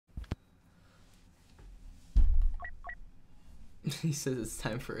He says it's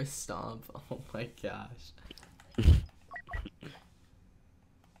time for a stomp. Oh my gosh.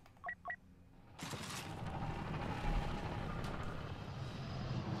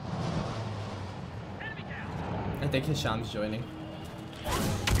 I think Hisham's joining.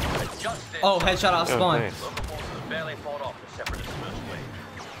 Oh, headshot off spawn. Nice.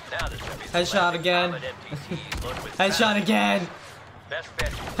 Headshot again. Headshot again.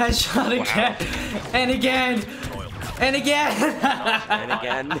 Headshot again. And again. And again. And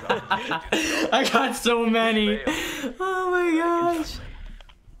again. I got so many. Oh my gosh.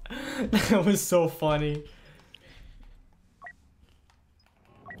 That was so funny.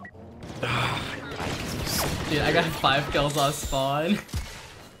 Dude, I got 5 kills on spawn.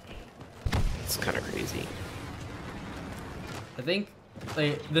 It's kind of crazy. I think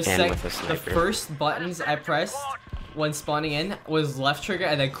like the the first buttons I pressed when spawning in was left trigger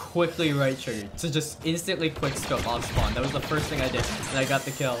and then quickly right trigger to just instantly quick scope off spawn. That was the first thing I did, and I got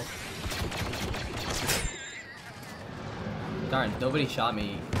the kill. Darn, nobody shot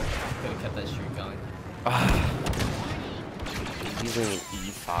me. Could have kept that streak going. Using an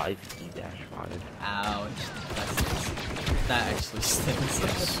E5, E-5. Ouch. That actually stings.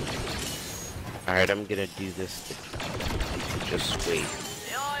 Alright, I'm gonna do this to just wait.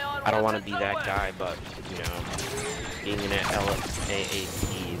 I don't want to be that guy, but, you know, being in an LAAT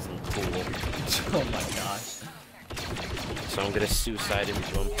isn't cool. Oh my gosh. So I'm gonna suicide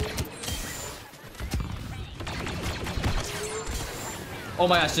into him. Oh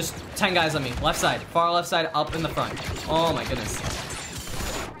my gosh, just 10 guys on me. Left side, far left side, up in the front. Oh my goodness.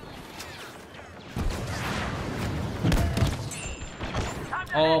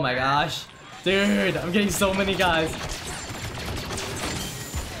 Oh my gosh. Dude, I'm getting so many guys.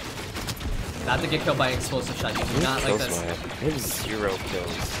 Not to get killed by an explosive shot. You do not like this. I have 0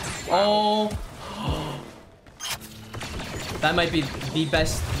 kills. Oh. That might be the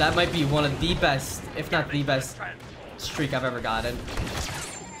best. That might be one of the best, if not the best, streak I've ever gotten.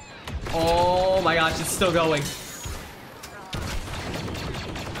 Oh my gosh, it's still going.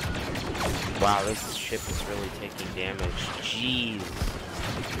 Wow, this ship is really taking damage. Jeez.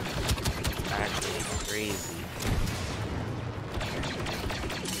 Actually crazy.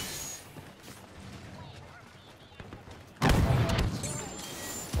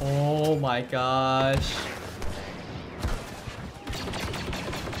 Oh my gosh.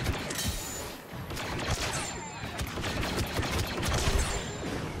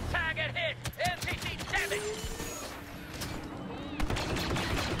 Target hit! MCC damage!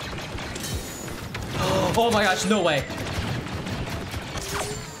 Oh my gosh, no way.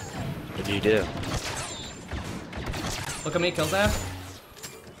 What do you do? Look how many kills I have.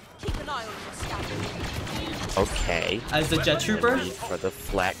 Keep an eye on your stab. Okay. As the jet trooper. Need for the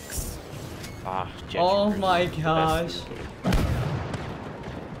flex. Ah, jet Oh trooper. my gosh.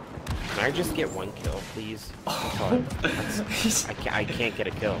 Can I just get 1 kill, please? Oh. I can't get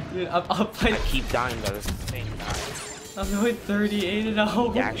a kill. Dude, I keep dying by the same guy. I'm going 38 and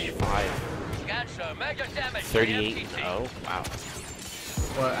 0. Dash 5. Gotcha, mega damage. 38 and 0. Wow.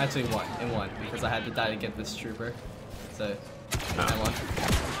 Well, actually 1 because I had to die to get this trooper. So I won.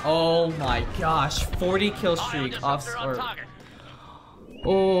 Oh my gosh, 40 kill streak off.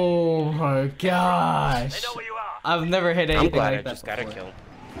 Oh my gosh. I've never hit anything I'm glad like that I just got a before. kill.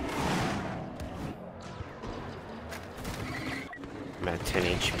 I'm at 10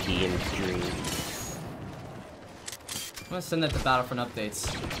 HP in Dream. I'm gonna send that to Battlefront updates.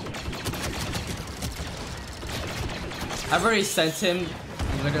 I've already sent him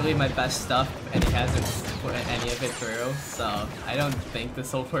literally my best stuff and he hasn't put any of it through, so I don't think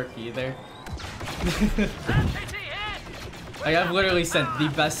this will work either. Like, I've literally sent the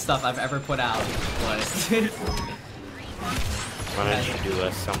best stuff I've ever put out. Why don't you do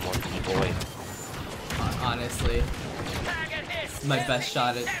a someone boy? Honestly, it's my best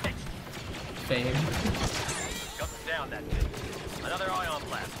shot at fame. Another ion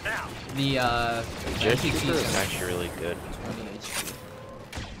blast now. The Jet trooper is actually really good. 20 HP.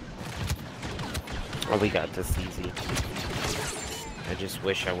 Oh, we got this easy. I just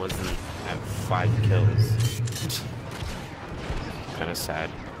wish I wasn't at 5 kills. Kinda sad.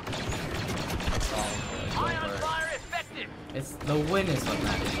 It's the win is what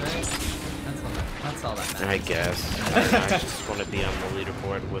matters, right? That's all that matters. I guess. I just want to be on the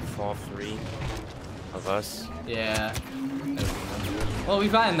leaderboard with all 3 of us. Yeah. Well, we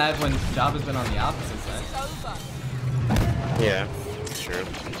find that when Job has been on the opposite side. Yeah, true.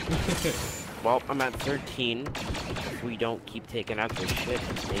 Well, I'm at 13. If we don't keep taking out this shit,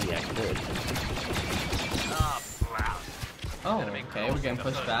 maybe I could. Oh, okay, we're getting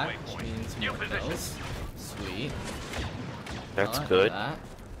pushed back, which means more kills. Sweet. That's Oh, I know good. that.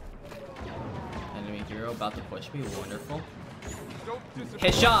 Enemy hero about to push me. Wonderful.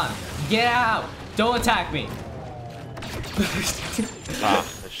 Hisham, get out! Don't attack me. Ah,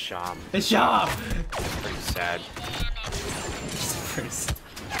 the Sham. Hisham. Pretty sad.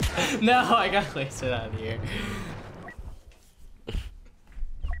 No, I got lasered out of here.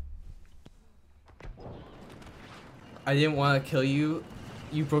 I didn't want to kill you.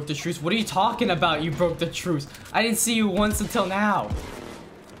 You broke the truce. What are you talking about? You broke the truce. I didn't see you once until now.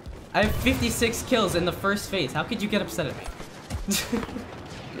 I have 56 kills in the first phase. How could you get upset at me?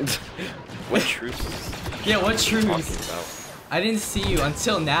 What truce? Yeah, what talking truce? about? I didn't see you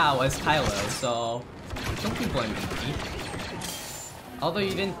until now as Kylo, so don't be blaming me. Although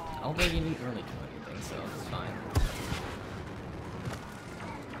you didn't really do anything, so it's fine.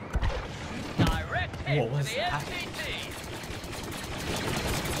 Whoa, what's that?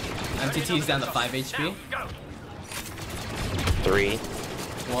 MTT is down to 5 HP. 3,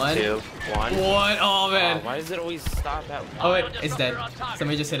 1, 2, 1. 1. Oh man. Why does it always stop at 1? Oh wait, it's dead.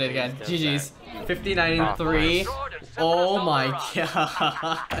 Somebody just hit it again. GG's. 59 and Oh, 3. nice. Oh my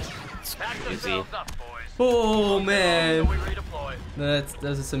god. Easy. Oh man.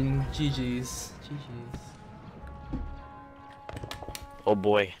 Those are some GG's. GG's. Oh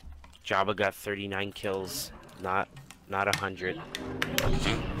boy. Jabba got 39 kills. Not 100.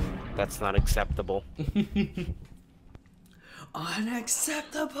 That's not acceptable.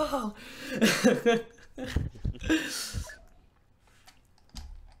 Unacceptable.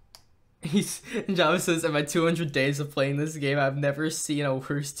 Java says, in my 200 days of playing this game, I've never seen a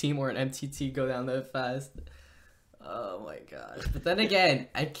worse team or an MTT go down that fast. Oh my gosh. But then again,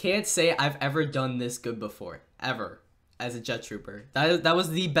 I can't say I've ever done this good before. Ever. As a Jet Trooper. That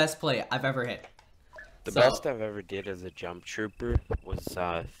was the best play I've ever hit. The best I've ever did as a jump trooper was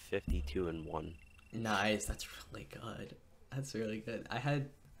 52 and 1. Nice. That's really good. That's really good. I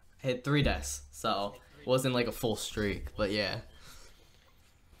hit 3 deaths, so it wasn't like a full streak, but yeah.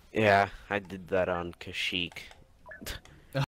 Yeah, I did that on Kashyyyk.